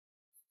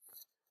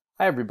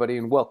Hi, everybody,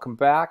 and welcome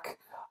back.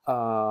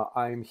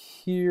 I'm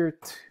here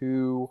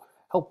to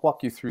help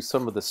walk you through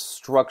some of the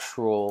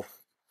structural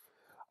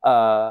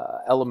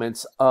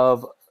elements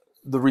of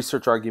the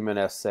research argument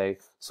essay.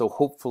 So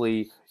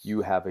hopefully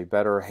you have a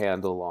better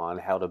handle on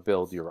how to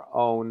build your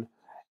own.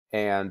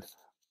 And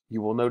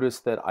you will notice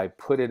that I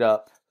put it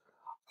up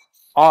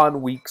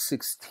on week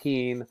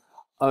 16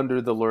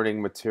 under the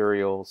learning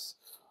materials,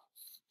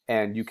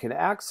 and you can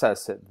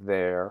access it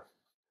there.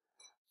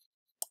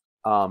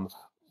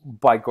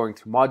 By going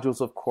to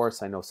modules, of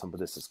course. I know some of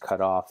this is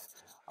cut off.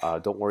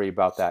 Don't worry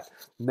about that.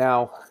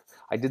 Now,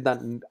 I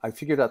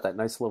figured out that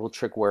nice little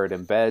trick where it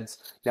embeds.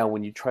 Now,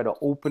 when you try to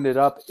open it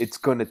up, it's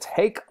going to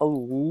take a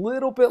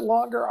little bit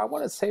longer. I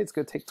want to say it's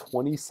going to take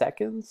 20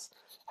 seconds,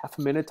 half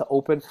a minute to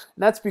open.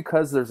 And that's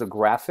because there's a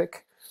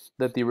graphic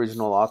that the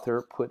original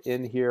author put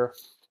in here.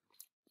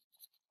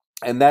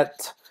 And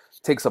that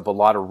takes up a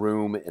lot of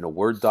room in a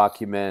Word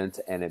document,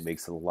 and it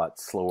makes it a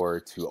lot slower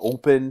to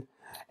open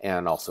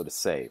and also to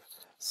save.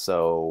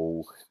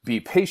 So be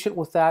patient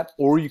with that,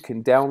 or you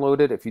can download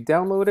it. If you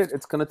download it,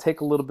 it's going to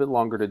take a little bit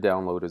longer to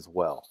download as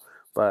well.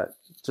 But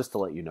just to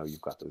let you know,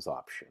 you've got those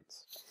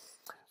options.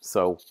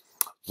 So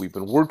we've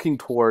been working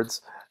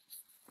towards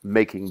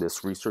making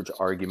this research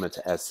argument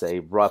essay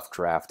rough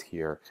draft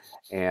here.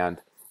 And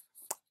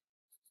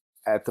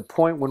at the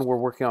point when we're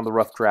working on the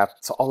rough draft,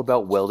 it's all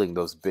about welding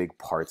those big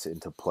parts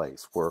into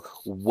place. We're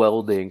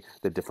welding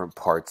the different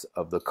parts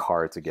of the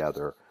car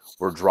together.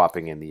 We're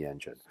dropping in the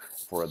engine.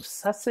 We're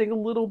obsessing a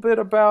little bit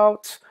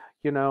about,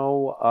 getting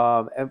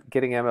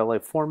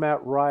MLA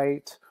format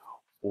right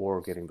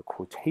or getting the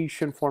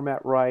quotation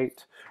format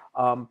right.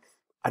 I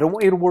don't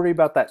want you to worry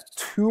about that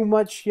too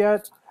much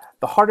yet.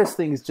 The hardest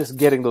thing is just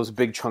getting those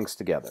big chunks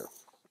together.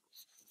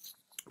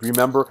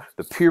 Remember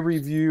the peer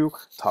review,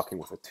 talking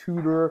with a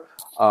tutor,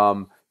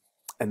 and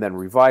then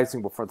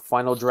revising before the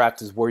final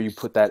draft is where you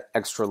put that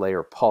extra layer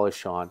of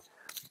polish on.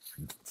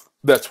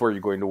 That's where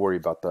you're going to worry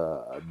about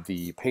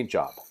the paint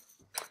job.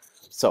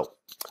 So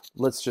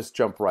let's just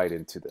jump right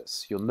into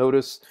this. You'll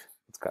notice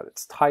it's got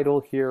its title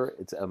here.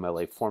 Its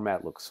MLA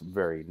format looks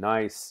very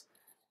nice.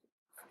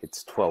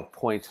 It's 12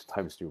 point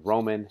Times New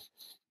Roman.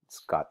 It's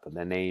got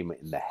the name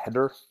in the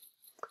header.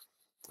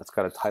 It's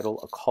got a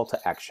title, A Call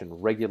to Action,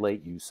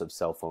 Regulate Use of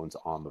Cell Phones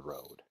on the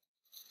Road.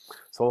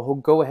 So I'll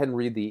go ahead and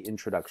read the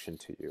introduction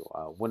to you.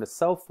 When a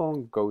cell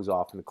phone goes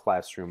off in a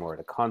classroom or at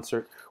a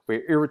concert,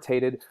 we're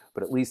irritated,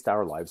 but at least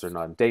our lives are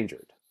not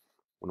endangered.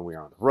 When we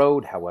are on the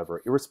road,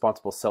 however,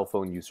 irresponsible cell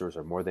phone users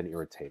are more than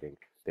irritating.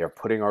 They are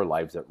putting our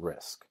lives at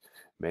risk.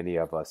 Many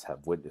of us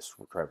have witnessed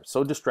drivers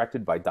so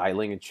distracted by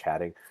dialing and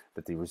chatting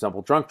that they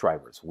resemble drunk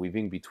drivers,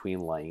 weaving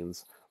between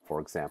lanes, for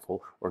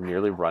example, or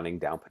nearly running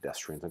down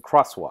pedestrians and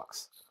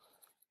crosswalks.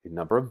 A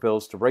number of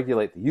bills to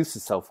regulate the use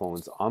of cell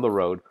phones on the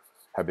road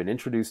have been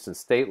introduced in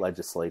state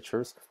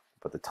legislatures,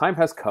 but the time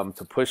has come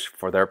to push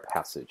for their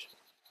passage.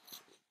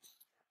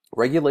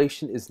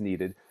 Regulation is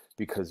needed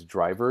because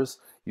drivers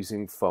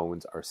using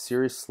phones are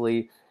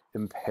seriously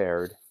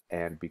impaired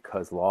and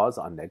because laws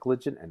on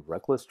negligent and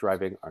reckless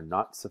driving are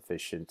not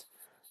sufficient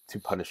to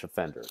punish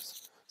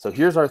offenders. So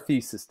here's our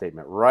thesis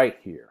statement right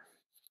here,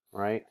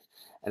 right?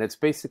 And it's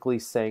basically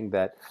saying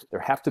that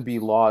there have to be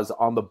laws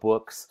on the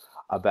books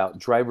about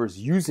drivers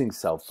using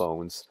cell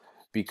phones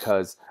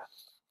because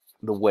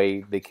the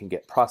way they can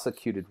get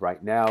prosecuted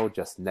right now,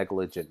 just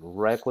negligent and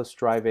reckless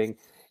driving,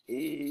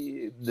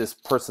 this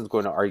person's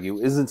going to argue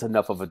isn't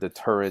enough of a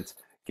deterrent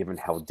given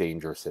how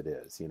dangerous it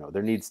is.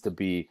 There needs to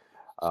be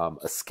a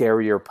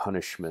scarier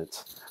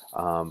punishment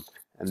and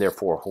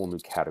therefore a whole new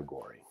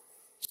category.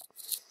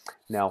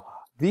 Now,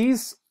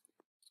 these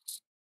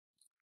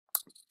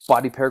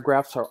body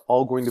paragraphs are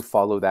all going to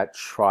follow that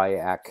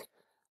triac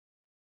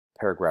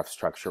paragraph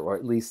structure, or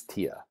at least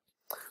TIA.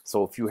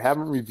 So if you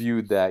haven't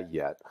reviewed that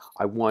yet,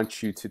 I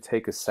want you to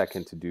take a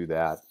second to do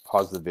that,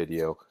 pause the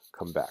video,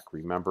 come back.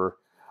 Remember,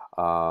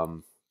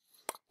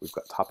 we've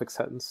got topic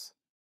sentence,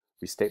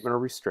 restatement or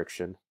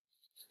restriction,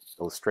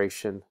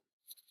 illustration,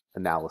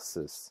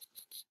 analysis,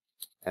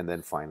 and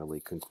then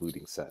finally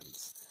concluding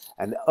sentence.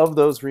 And of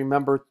those,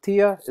 remember,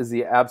 TIA is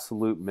the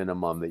absolute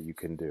minimum that you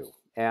can do.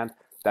 And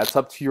that's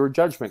up to your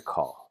judgment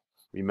call.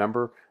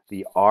 Remember,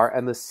 the R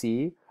and the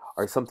C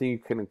are something you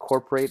can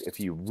incorporate if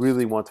you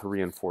really want to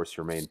reinforce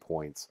your main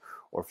points,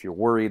 or if you're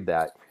worried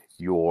that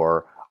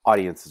your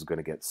audience is going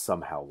to get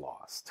somehow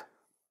lost.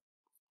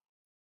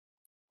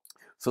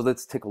 So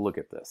let's take a look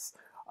at this,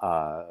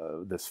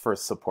 this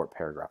first support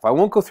paragraph. I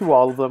won't go through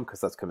all of them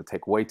because that's going to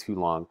take way too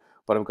long,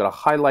 but I'm going to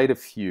highlight a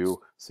few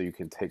so you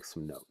can take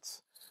some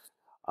notes.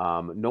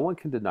 No one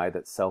can deny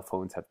that cell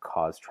phones have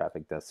caused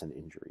traffic deaths and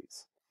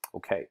injuries.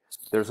 Okay,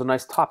 there's a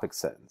nice topic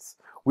sentence.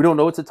 We don't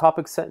know it's a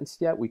topic sentence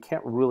yet. We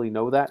can't really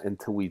know that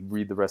until we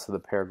read the rest of the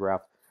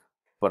paragraph,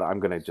 but I'm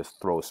going to just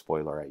throw a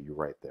spoiler at you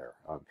right there.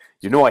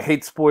 I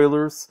hate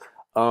spoilers.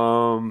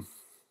 I'm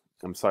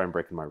sorry I'm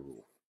breaking my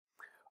rule.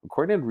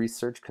 According to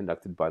research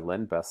conducted by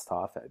Len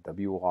Bestoff at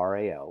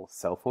WRAL,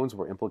 cell phones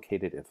were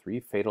implicated in 3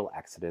 fatal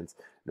accidents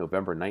in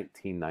November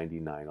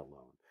 1999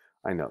 alone.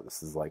 I know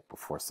this is like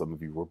before some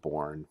of you were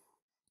born.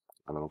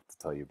 I don't know what to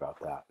tell you about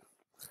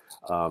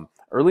that.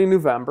 Early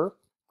November,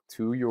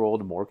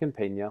 2-year-old Morgan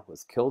Pena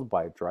was killed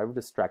by a driver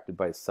distracted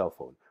by his cell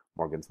phone.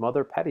 Morgan's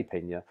mother, Patty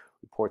Pena,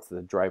 reports that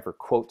the driver,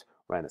 quote,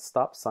 ran a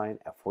stop sign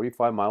at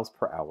 45 miles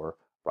per hour,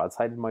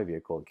 broadsided my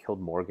vehicle, and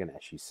killed Morgan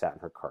as she sat in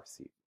her car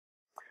seat.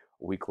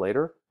 A week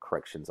later,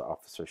 corrections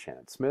officer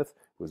Shannon Smith,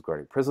 who was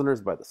guarding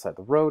prisoners by the side of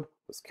the road,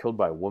 was killed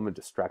by a woman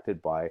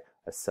distracted by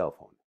a cell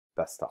phone.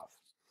 Best off.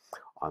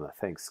 On the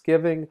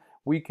Thanksgiving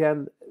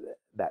weekend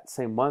that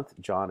same month,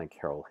 John and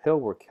Carol Hill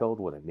were killed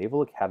when a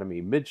Naval Academy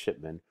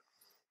midshipman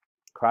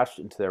crashed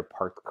into their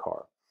parked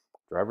car.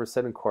 The driver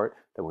said in court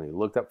that when he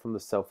looked up from the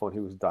cell phone he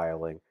was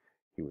dialing,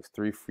 he was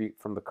 3 feet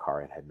from the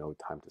car and had no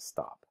time to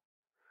stop.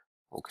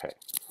 Okay.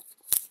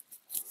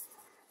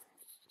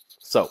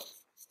 So,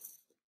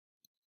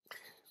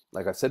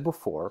 like I said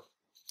before,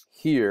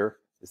 here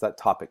is that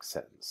topic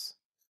sentence.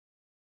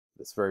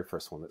 This very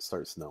first one that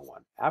starts no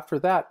one. After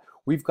that,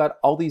 we've got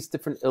all these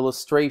different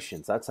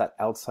illustrations. That's that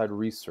outside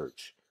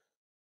research.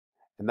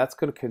 And that's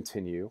going to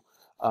continue.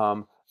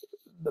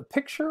 The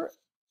picture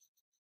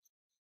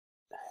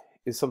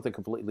is something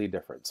completely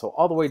different. So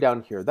all the way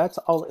down here, that's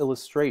all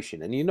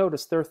illustration. And you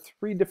notice there are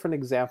 3 different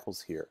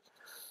examples here.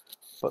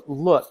 But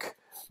look,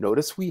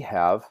 notice we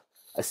have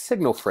a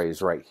signal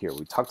phrase right here.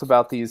 We talked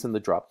about these in the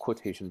drop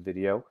quotation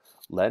video.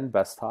 Len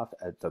Besthoff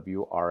at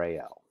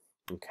WRAL.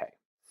 Okay,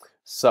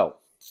 so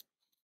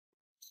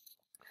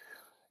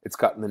it's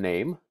gotten the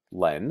name,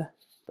 Len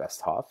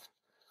Besthoff.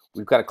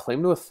 We've got a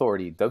claim to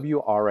authority,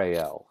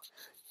 WRAL.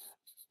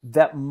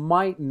 That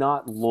might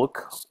not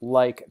look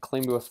like a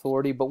claim to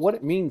authority, but what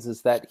it means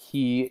is that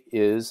he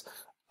is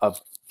a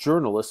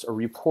journalist, a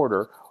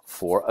reporter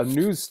for a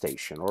news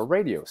station or a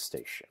radio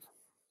station.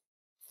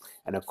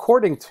 And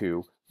according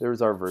to,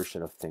 there's our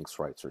version of thinks,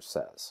 writes, or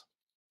says.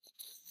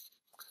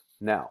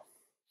 Now,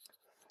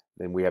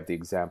 then we have the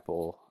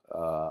example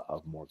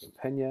of Morgan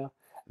Pena,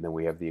 and then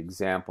we have the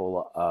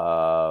example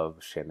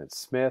of Shannon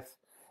Smith,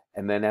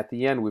 and then at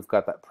the end we've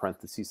got that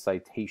parenthesis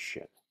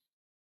citation.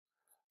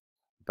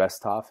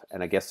 Besthoff,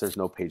 and I guess there's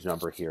no page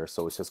number here,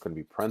 so it's just going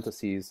to be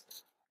parentheses,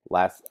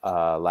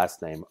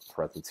 last name,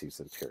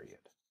 parentheses, and period.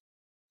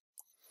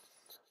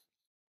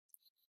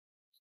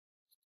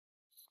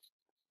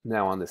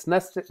 Now on this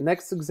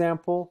next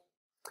example,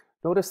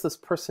 notice this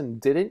person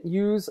didn't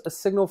use a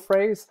signal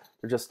phrase.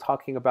 They're just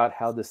talking about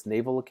how this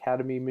Naval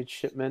Academy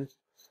midshipman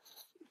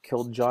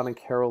killed John and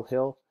Carol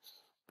Hill,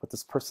 but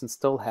this person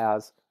still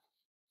has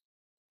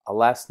a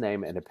last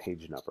name and a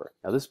page number.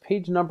 Now this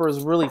page number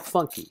is really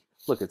funky.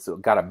 Look, it's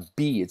got a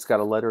B, it's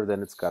got a letter,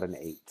 then it's got an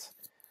 8.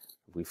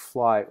 If we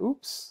fly,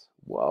 oops,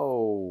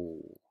 whoa.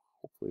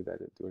 Hopefully that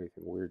didn't do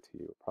anything weird to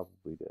you. It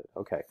probably did.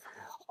 Okay.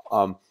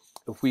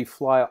 If we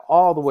fly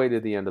all the way to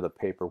the end of the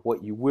paper,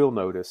 what you will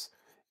notice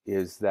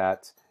is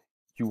that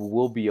you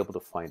will be able to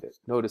find it.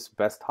 Notice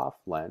Besthoff,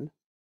 Len.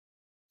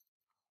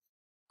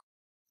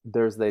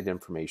 There's that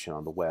information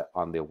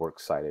on the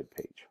works cited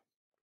page.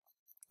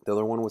 The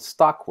other one was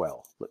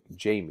Stockwell,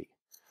 Jamie.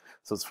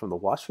 So it's from the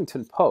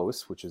Washington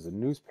Post, which is a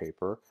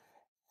newspaper.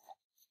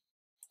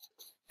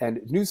 And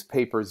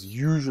newspapers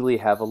usually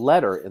have a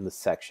letter in the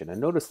section.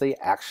 And notice they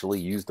actually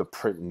used a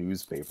print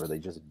newspaper. They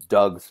just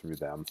dug through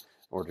them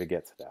in order to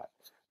get to that.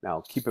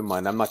 Now, keep in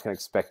mind, I'm not going to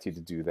expect you to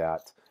do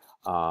that.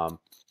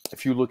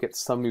 If you look at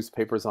some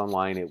newspapers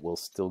online, it will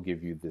still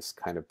give you this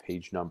kind of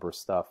page number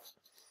stuff.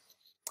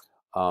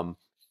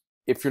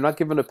 If you're not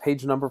given a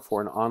page number for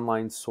an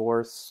online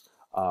source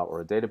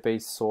or a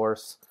database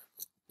source,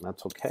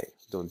 that's okay.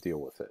 Don't deal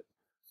with it.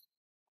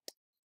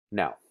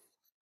 Now,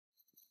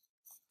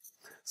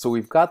 so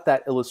we've got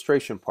that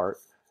illustration part.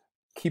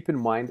 Keep in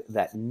mind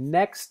that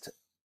next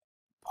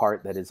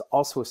part that is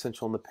also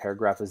essential in the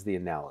paragraph is the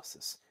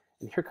analysis.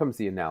 And here comes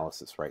the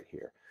analysis right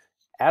here.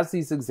 As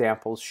these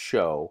examples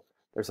show,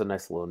 there's a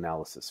nice little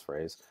analysis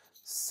phrase.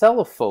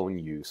 Cell phone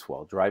use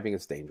while driving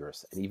is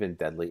dangerous and even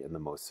deadly in the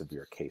most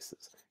severe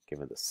cases.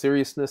 Given the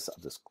seriousness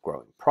of this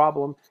growing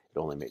problem, it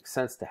only makes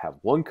sense to have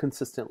one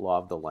consistent law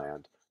of the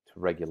land to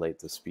regulate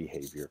this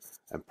behavior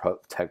and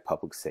protect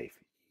public safety.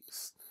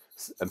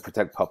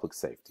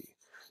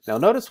 Now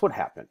notice what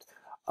happened.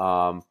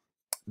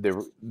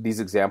 These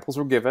examples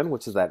were given,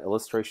 which is that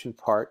illustration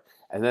part,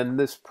 and then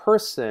this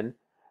person,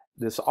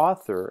 this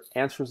author,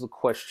 answers the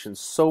question,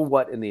 so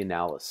what, in the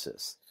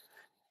analysis.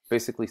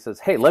 Basically says,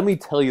 hey, let me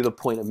tell you the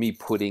point of me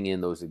putting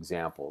in those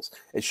examples.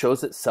 It shows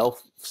that cell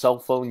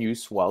phone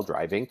use while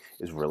driving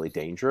is really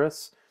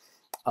dangerous,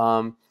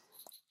 and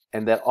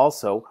that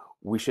also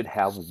we should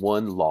have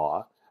one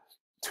law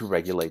to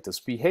regulate this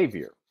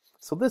behavior.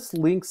 So this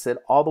links it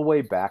all the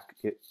way back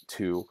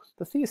to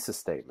the thesis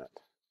statement.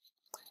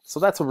 So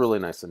that's a really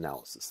nice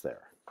analysis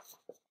there.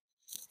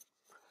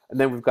 And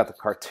then we've got the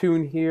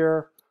cartoon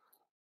here.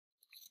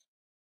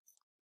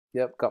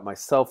 Yep, got my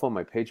cell phone,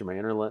 my page, and my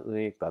internet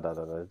link, da da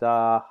da da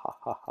da, ha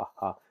ha ha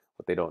ha.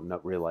 What they don't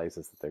realize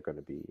is that they're going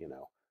to be,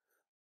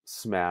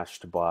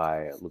 smashed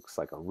by, it looks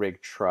like a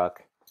rig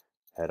truck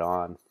head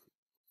on.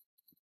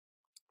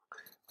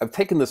 I've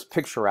taken this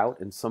picture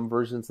out in some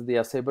versions of the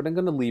essay, but I'm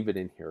going to leave it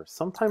in here.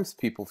 Sometimes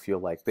people feel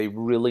like they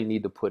really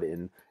need to put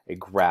in a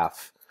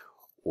graph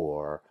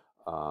or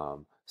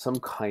some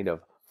kind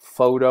of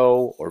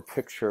photo or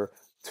picture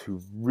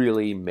to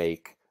really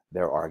make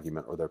their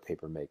argument or their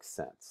paper make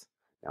sense.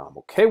 Now, I'm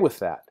okay with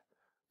that,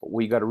 but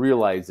what you got to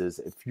realize is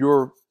if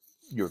your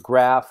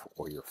graph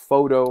or your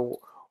photo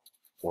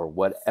or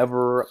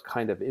whatever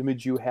kind of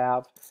image you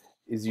have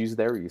is used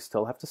there, you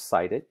still have to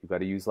cite it. You've got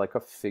to use like a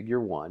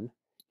figure 1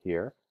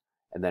 here,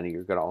 and then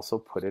you're going to also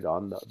put it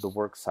on the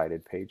works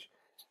cited page.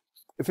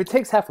 If it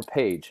takes half a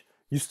page,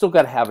 you still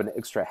got to have an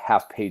extra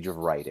half page of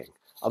writing.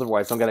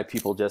 Otherwise, I'm going to have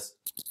people just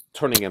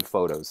turning in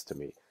photos to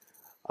me.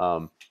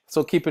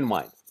 So keep in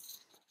mind,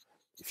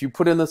 if you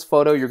put in this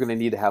photo, you're going to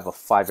need to have a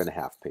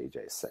 5.5 page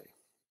essay.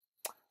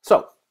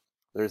 So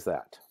there's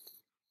that.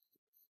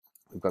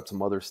 We've got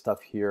some other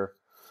stuff here.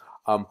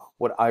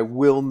 What I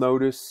will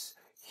notice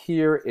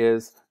here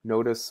is,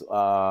 notice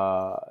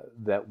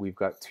that we've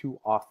got 2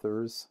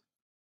 authors.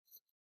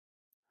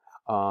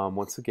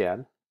 Once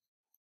again,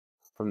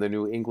 from the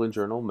New England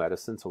Journal of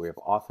Medicine. So we have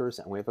authors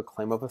and we have a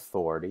claim of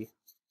authority.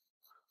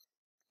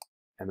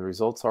 And the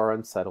results are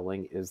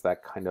unsettling is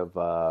that kind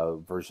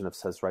of version of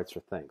says, writes,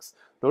 or thinks.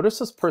 Notice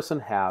this person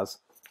has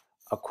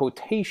a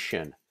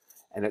quotation,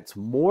 and it's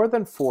more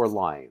than 4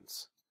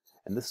 lines.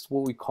 And this is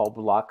what we call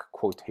block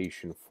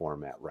quotation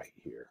format right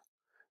here.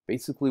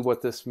 Basically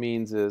what this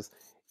means is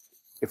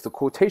if the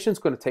quotation is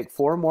going to take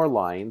 4 more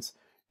lines,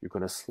 you're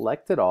going to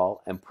select it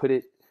all and put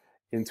it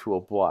into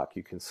a block.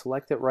 You can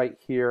select it right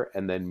here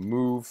and then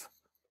move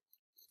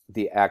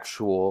the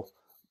actual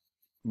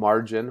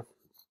margin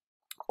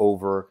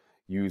over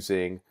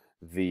using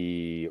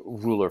the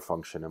ruler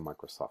function in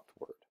Microsoft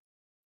Word.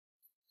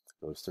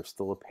 Notice there's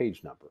still a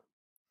page number.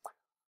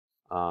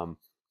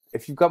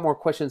 If you've got more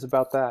questions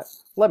about that,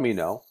 let me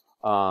know.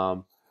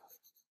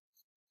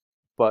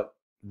 But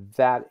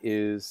that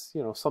is,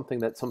 something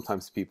that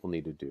sometimes people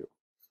need to do.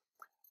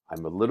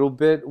 I'm a little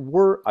bit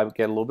I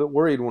get a little bit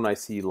worried when I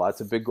see lots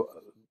of big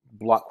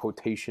block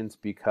quotations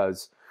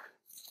because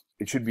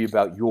it should be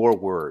about your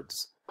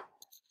words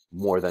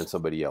more than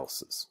somebody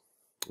else's.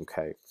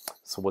 Okay,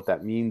 so what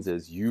that means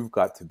is you've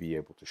got to be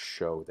able to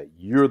show that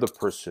you're the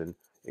person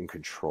in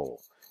control.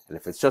 And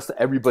if it's just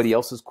everybody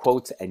else's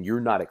quotes and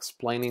you're not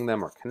explaining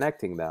them or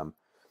connecting them,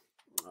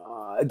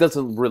 it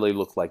doesn't really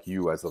look like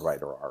you as the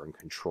writer are in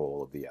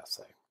control of the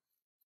essay.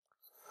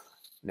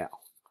 Now,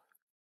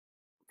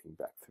 looking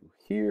back through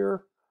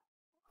here,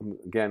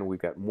 again,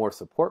 we've got more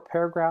support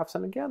paragraphs,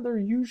 and again,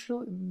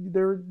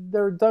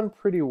 they're done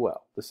pretty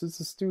well. This is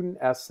a student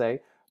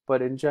essay,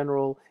 but in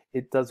general,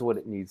 it does what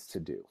it needs to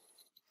do.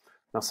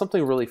 Now,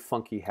 something really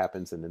funky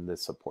happens in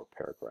this support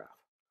paragraph.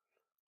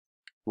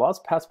 Laws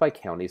passed by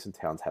counties and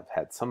towns have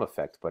had some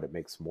effect, but it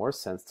makes more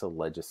sense to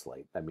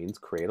legislate. That means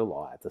create a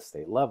law at the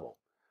state level.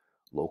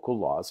 Local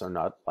laws are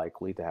not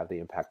likely to have the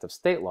impact of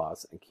state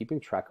laws, and keeping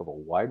track of a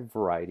wide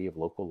variety of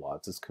local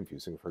laws is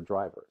confusing for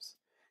drivers.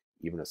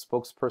 Even a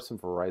spokesperson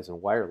for Verizon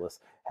Wireless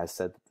has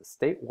said that the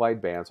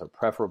statewide bans are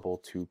preferable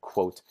to,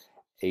 quote,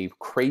 a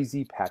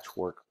crazy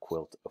patchwork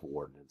quilt of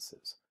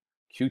ordinances.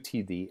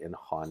 QTD in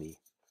Hani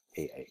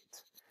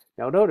A8.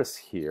 Now notice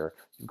here,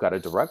 you've got a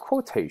direct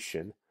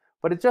quotation,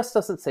 but it just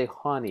doesn't say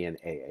Hani in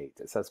A8.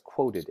 It says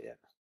quoted in.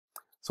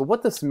 So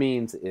what this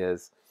means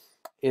is,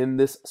 in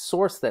this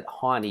source that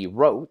Hani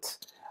wrote,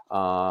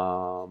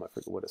 I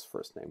forget what his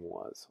first name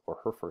was, or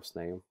her first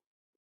name,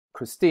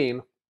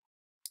 Christine,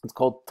 it's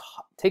called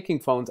Taking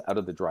Phones Out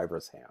of the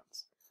Driver's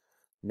Hands.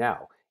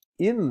 Now,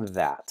 in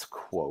that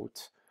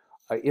quote,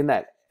 in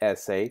that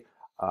essay,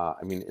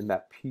 in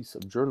that piece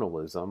of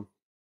journalism,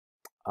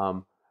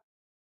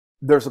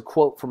 there's a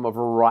quote from a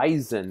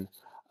Verizon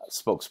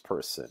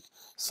spokesperson.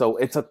 So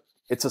it's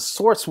a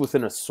source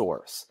within a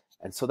source.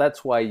 And so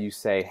that's why you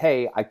say,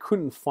 hey, I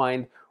couldn't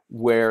find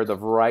where the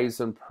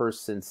Verizon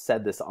person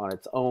said this on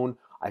its own.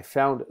 I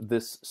found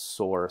this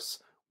source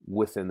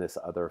within this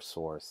other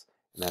source.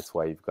 And that's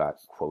why you've got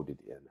quoted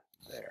in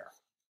there.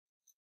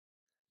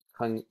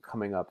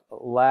 Coming up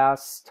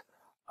last,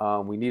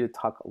 we need to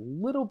talk a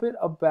little bit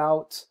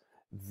about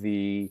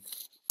the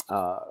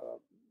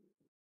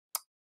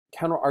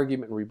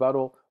counter-argument and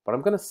rebuttal, but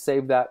I'm going to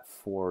save that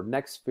for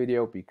next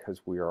video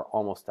because we are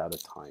almost out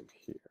of time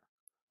here.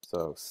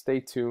 So stay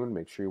tuned.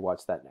 Make sure you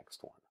watch that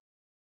next one.